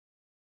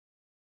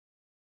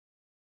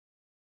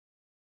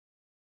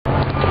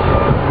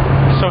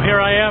So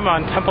here I am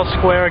on Temple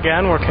Square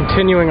again. We're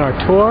continuing our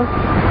tour.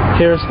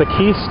 Here's the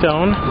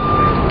keystone,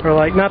 or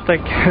like not the,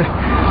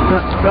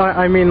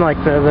 I mean like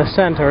the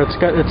center. It's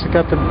got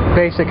the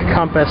basic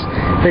compass.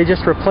 They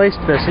just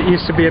replaced this. It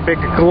used to be a big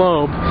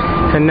globe,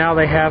 and now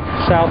they have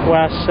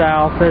southwest,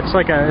 south. It's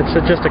like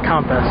just a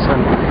compass.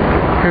 And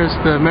here's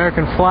the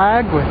American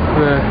flag with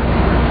the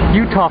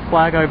Utah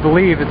flag, I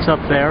believe it's up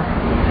there.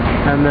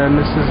 And then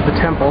this is the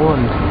temple,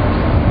 and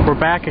we're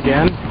back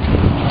again.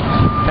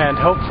 And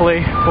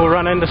hopefully we'll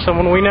run into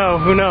someone we know.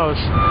 Who knows?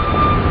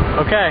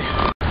 Okay.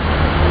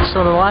 So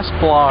in the last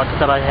blog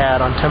that I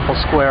had on Temple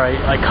Square,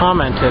 I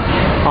commented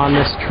on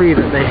this tree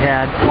that they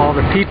had all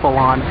the people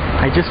on.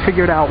 I just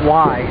figured out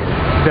why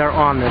they're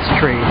on this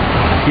tree.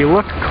 If you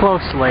look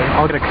closely,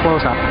 I'll get a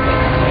close-up.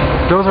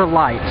 Those are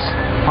lights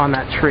on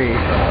that tree.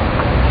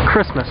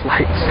 Christmas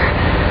lights.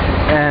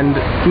 And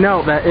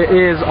note that it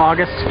is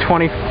August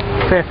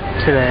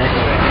 25th today.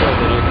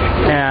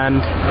 And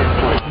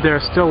there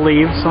are still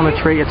leaves on the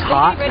tree. It's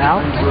hot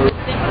out.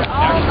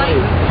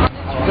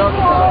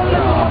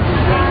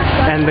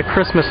 And the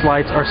Christmas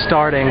lights are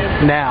starting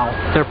now.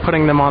 They're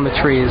putting them on the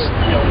trees.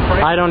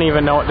 I don't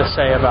even know what to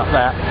say about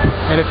that.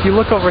 And if you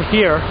look over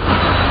here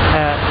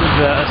at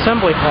the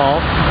assembly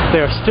hall,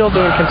 they're still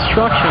doing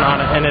construction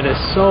on it, and it is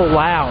so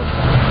loud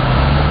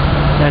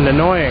and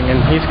annoying, and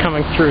he's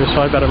coming through,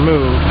 so I better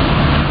move.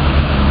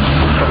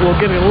 But we'll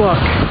get a look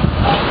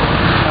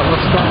at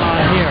what's going on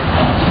here.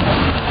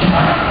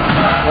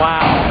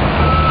 Wow,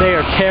 they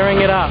are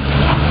tearing it up.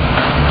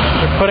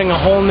 They're putting a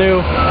whole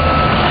new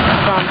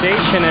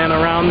foundation in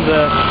around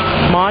the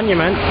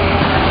monument.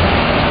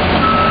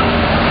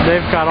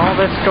 They've got all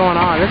this going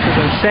on. This is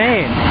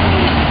insane.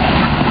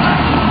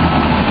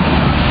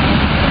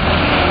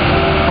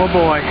 Oh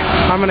boy,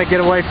 I'm going to get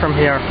away from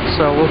here,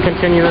 so we'll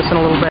continue this in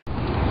a little bit.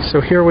 So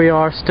here we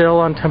are still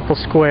on Temple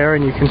Square,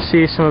 and you can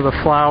see some of the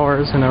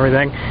flowers and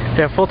everything.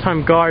 They have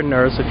full-time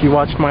gardeners. If you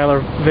watched my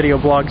other video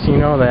blogs, you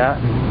know that.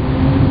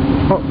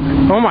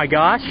 Oh my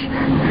gosh!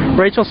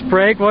 Rachel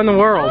Sprague, what in the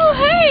world? Oh,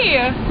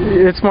 hey!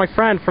 It's my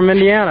friend from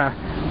Indiana.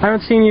 I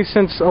haven't seen you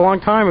since a long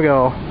time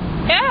ago.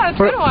 Yeah, it's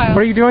been a while.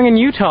 What are you doing in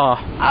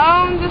Utah?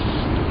 Just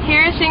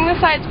here seeing the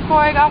sights before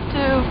I got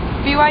to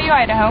BYU,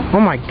 Idaho. Oh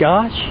my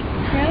gosh!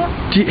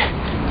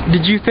 Yeah.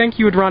 Did you think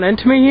you would run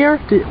into me here?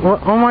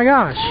 Oh my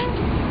gosh!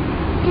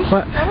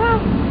 What?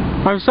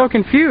 I'm so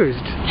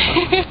confused.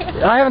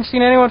 I haven't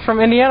seen anyone from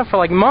Indiana for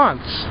like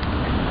months.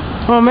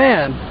 Oh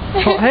man.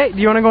 Well, hey, do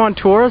you want to go on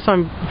tours?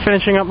 I'm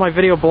finishing up my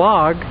video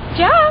blog.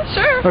 Yeah,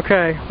 sure.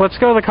 Okay, let's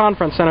go to the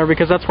conference center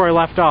because that's where I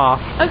left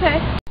off. Okay.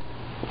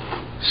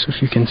 So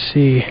if you can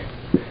see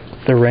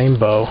the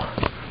rainbow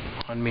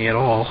on me at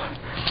all,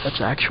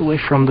 that's actually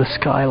from the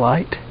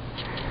skylight.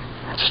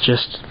 It's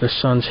just the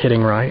sun's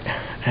hitting right,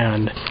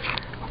 and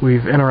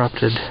we've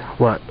interrupted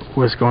what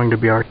was going to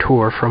be our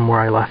tour from where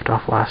I left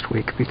off last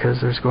week because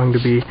there's going to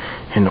be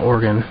an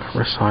organ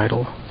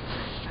recital,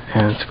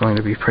 and it's going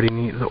to be pretty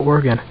neat. The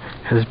organ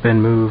has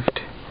been moved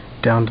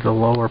down to the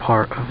lower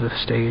part of the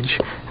stage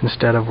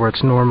instead of where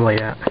it's normally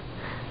at,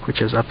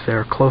 which is up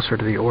there closer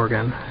to the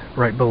organ,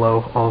 right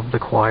below all of the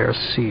choir's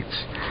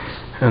seats.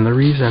 And the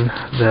reason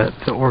that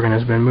the organ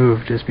has been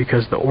moved is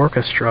because the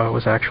orchestra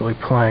was actually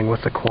playing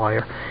with the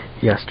choir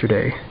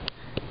yesterday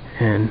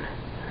in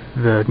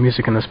the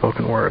music and the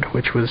spoken word,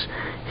 which was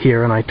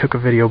here, and I took a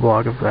video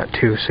blog of that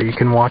too, so you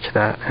can watch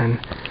that and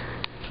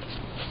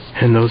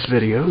those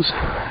videos.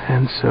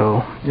 And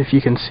so if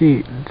you can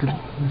see,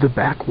 the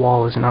back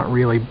wall is not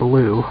really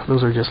blue,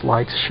 those are just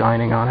lights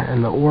shining on it,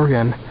 and the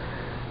organ,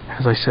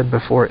 as I said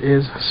before,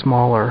 is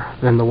smaller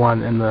than the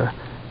one in the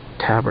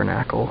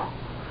tabernacle.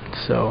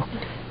 So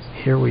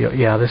here we are.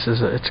 Yeah, this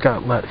is it's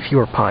got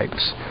fewer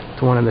pipes.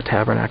 The one in the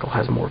tabernacle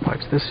has more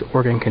pipes. This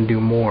organ can do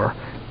more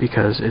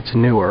because it's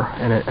newer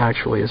and it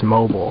actually is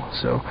mobile.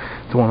 So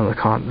the one in the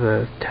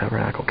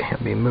tabernacle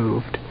can't be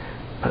moved,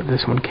 but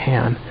this one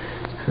can.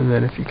 And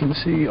then if you can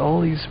see all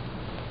these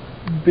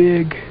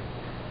big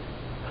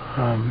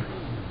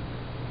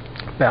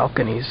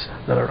balconies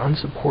that are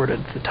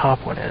unsupported, the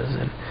top one is,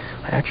 and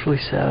I actually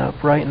sat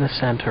up right in the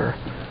center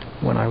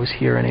when I was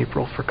here in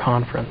April for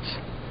conference.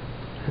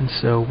 And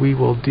so we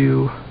will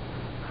do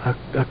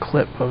a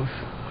clip of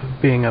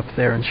being up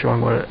there and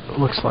showing what it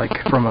looks like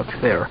from up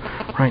there.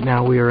 Right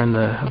now we are in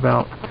the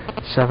about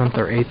 7th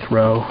or 8th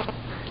row,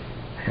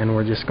 and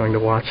we're just going to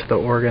watch the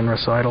organ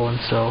recital, and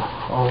so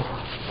I'll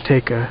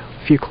take a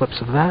few clips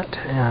of that,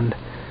 and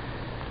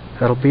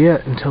that'll be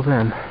it until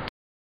then.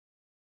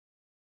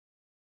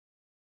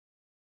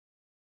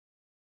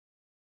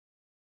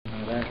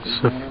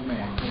 So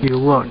if you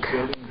look,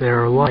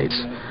 there are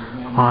lights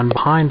on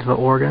behind the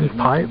organ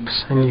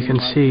pipes, and you can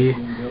see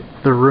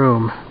the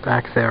room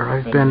back there.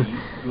 I've been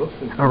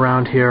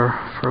around here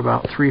for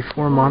about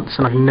 3-4 months,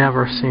 and I've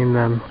never seen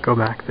them go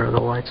back there, the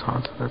lights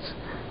on, so that's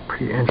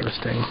pretty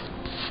interesting.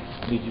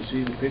 Did you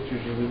see the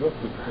pictures of the book?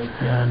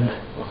 And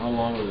how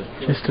long was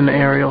it? just an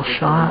aerial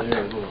shot.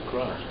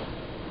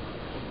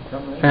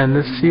 And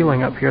this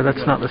ceiling up here,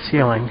 that's not the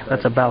ceiling,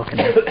 that's a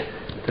balcony.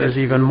 There's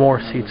even more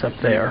seats up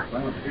there.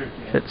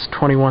 It's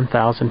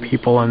 21,000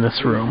 people in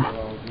this room.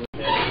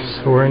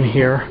 So we're in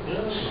here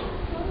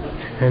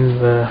in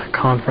the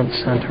conference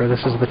center.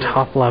 This is the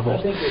top level.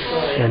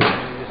 And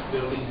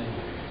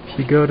if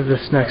you go to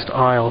this next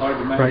aisle,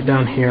 right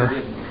down here,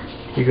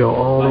 you go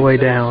all the way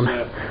down.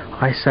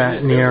 I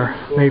sat near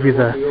maybe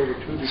the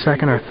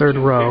second or third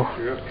row.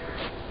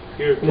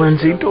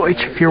 Lindsay Deutsch,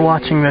 if you're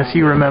watching this,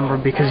 you remember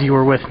because you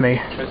were with me.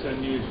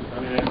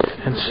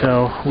 And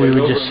so we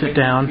would just sit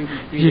down.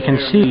 As you can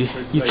see,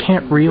 you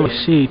can't really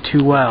see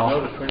too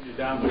well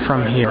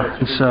from here.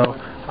 And so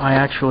I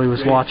actually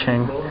was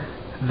watching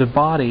the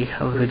body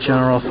of the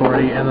general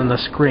authority and then the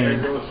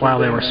screen while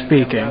they were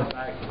speaking.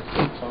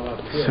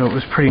 So it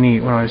was pretty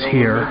neat when I was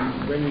here.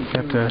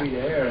 Got to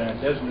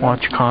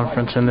watch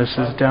conference, and this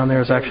is down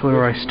there is actually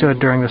where I stood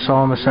during the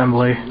solemn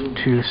assembly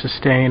to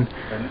sustain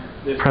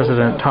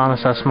President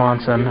Thomas S.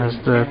 Monson as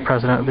the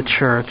president of the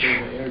church.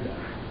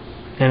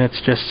 And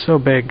it's just so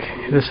big.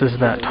 This is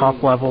that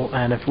top level,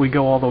 and if we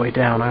go all the way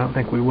down, I don't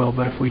think we will,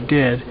 but if we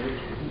did,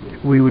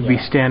 we would be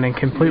standing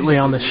completely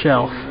on the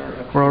shelf.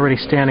 We're already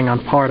standing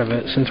on part of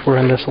it since we're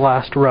in this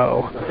last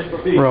row,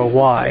 row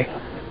Y.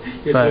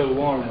 But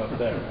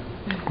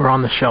we're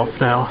on the shelf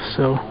now,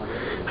 so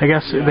I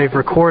guess they've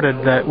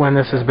recorded that when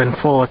this has been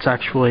full, it's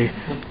actually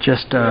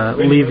just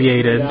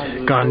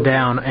alleviated, gone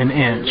down an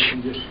inch.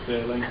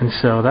 And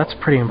so that's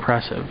pretty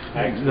impressive.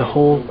 The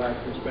whole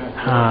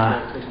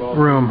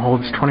room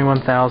holds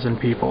 21,000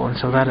 people, and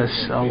so that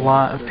is a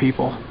lot of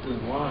people.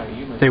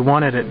 They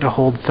wanted it to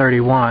hold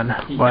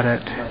 31, but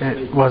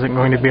it wasn't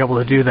going to be able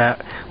to do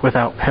that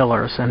without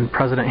pillars. And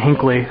President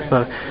Hinckley,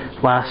 the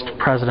last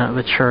president of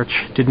the church,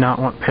 did not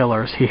want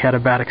pillars. He had a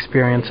bad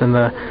experience in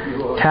the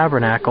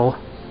tabernacle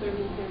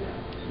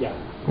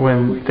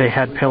when they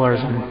had pillars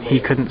and he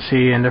couldn't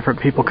see and different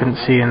people couldn't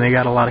see, and they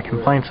got a lot of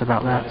complaints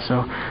about that.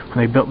 So when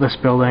they built this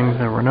building,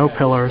 there were no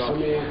pillars.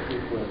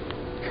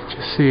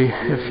 Just see,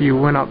 if you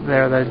went up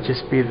there, that'd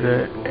just be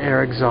the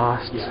air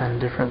exhausts and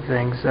different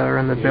things that are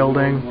in the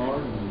building,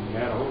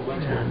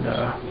 and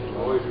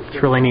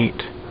it's really neat.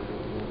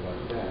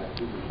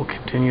 We'll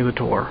continue the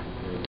tour.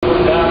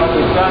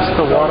 It's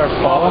the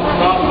waterfall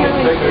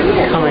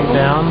coming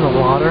down, the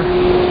water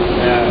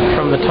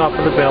from the top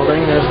of the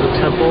building. There's the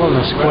temple and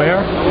the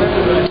square.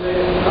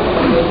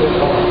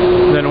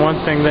 Then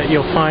one thing that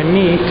you'll find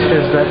neat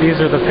is that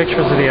these are the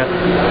pictures of the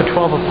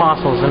 12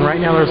 apostles, and right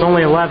now there's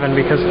only 11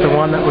 because the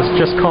one that was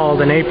just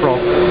called in April,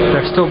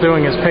 they're still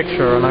doing his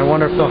picture, and I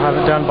wonder if they'll have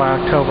it done by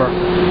October.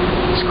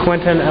 It's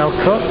Quentin L.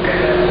 Cook,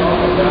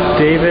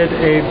 David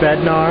A.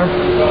 Bednar,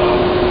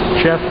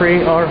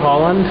 Jeffrey R.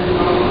 Holland,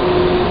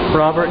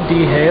 Robert D.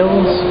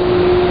 Hales,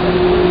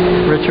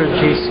 Richard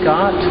G.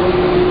 Scott,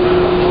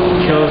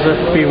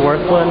 Joseph B.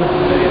 Worthland,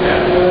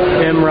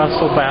 M.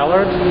 Russell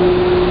Ballard,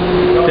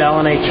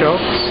 Dallin H.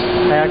 Oaks.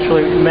 I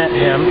actually met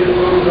him.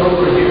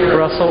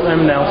 Russell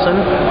M. Nelson.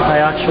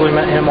 I actually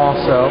met him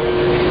also.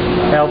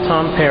 L.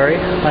 Tom Perry.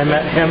 I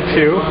met him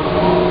too.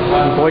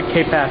 And Boyd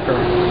K. Packer,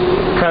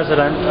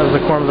 president of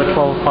the Quorum of the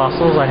 12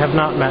 Apostles. I have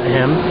not met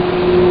him.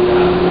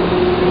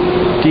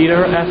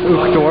 Dieter F.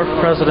 Uchtdorf,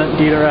 President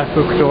Dieter F.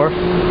 Uchtdorf,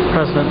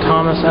 President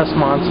Thomas S.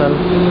 Monson,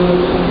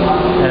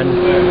 and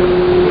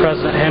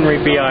President Henry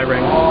B.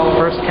 Eyring.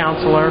 First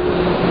counselor,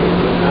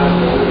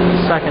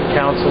 second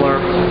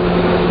counselor,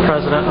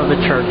 President of the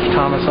Church,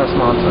 Thomas S.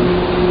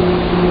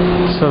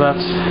 Monson. So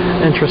that's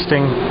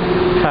interesting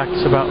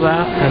facts about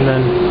that. And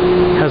then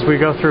as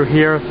we go through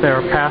here, if there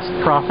are past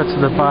prophets,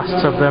 the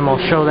busts of them, I'll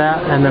show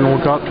that, and then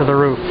we'll go up to the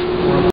roof.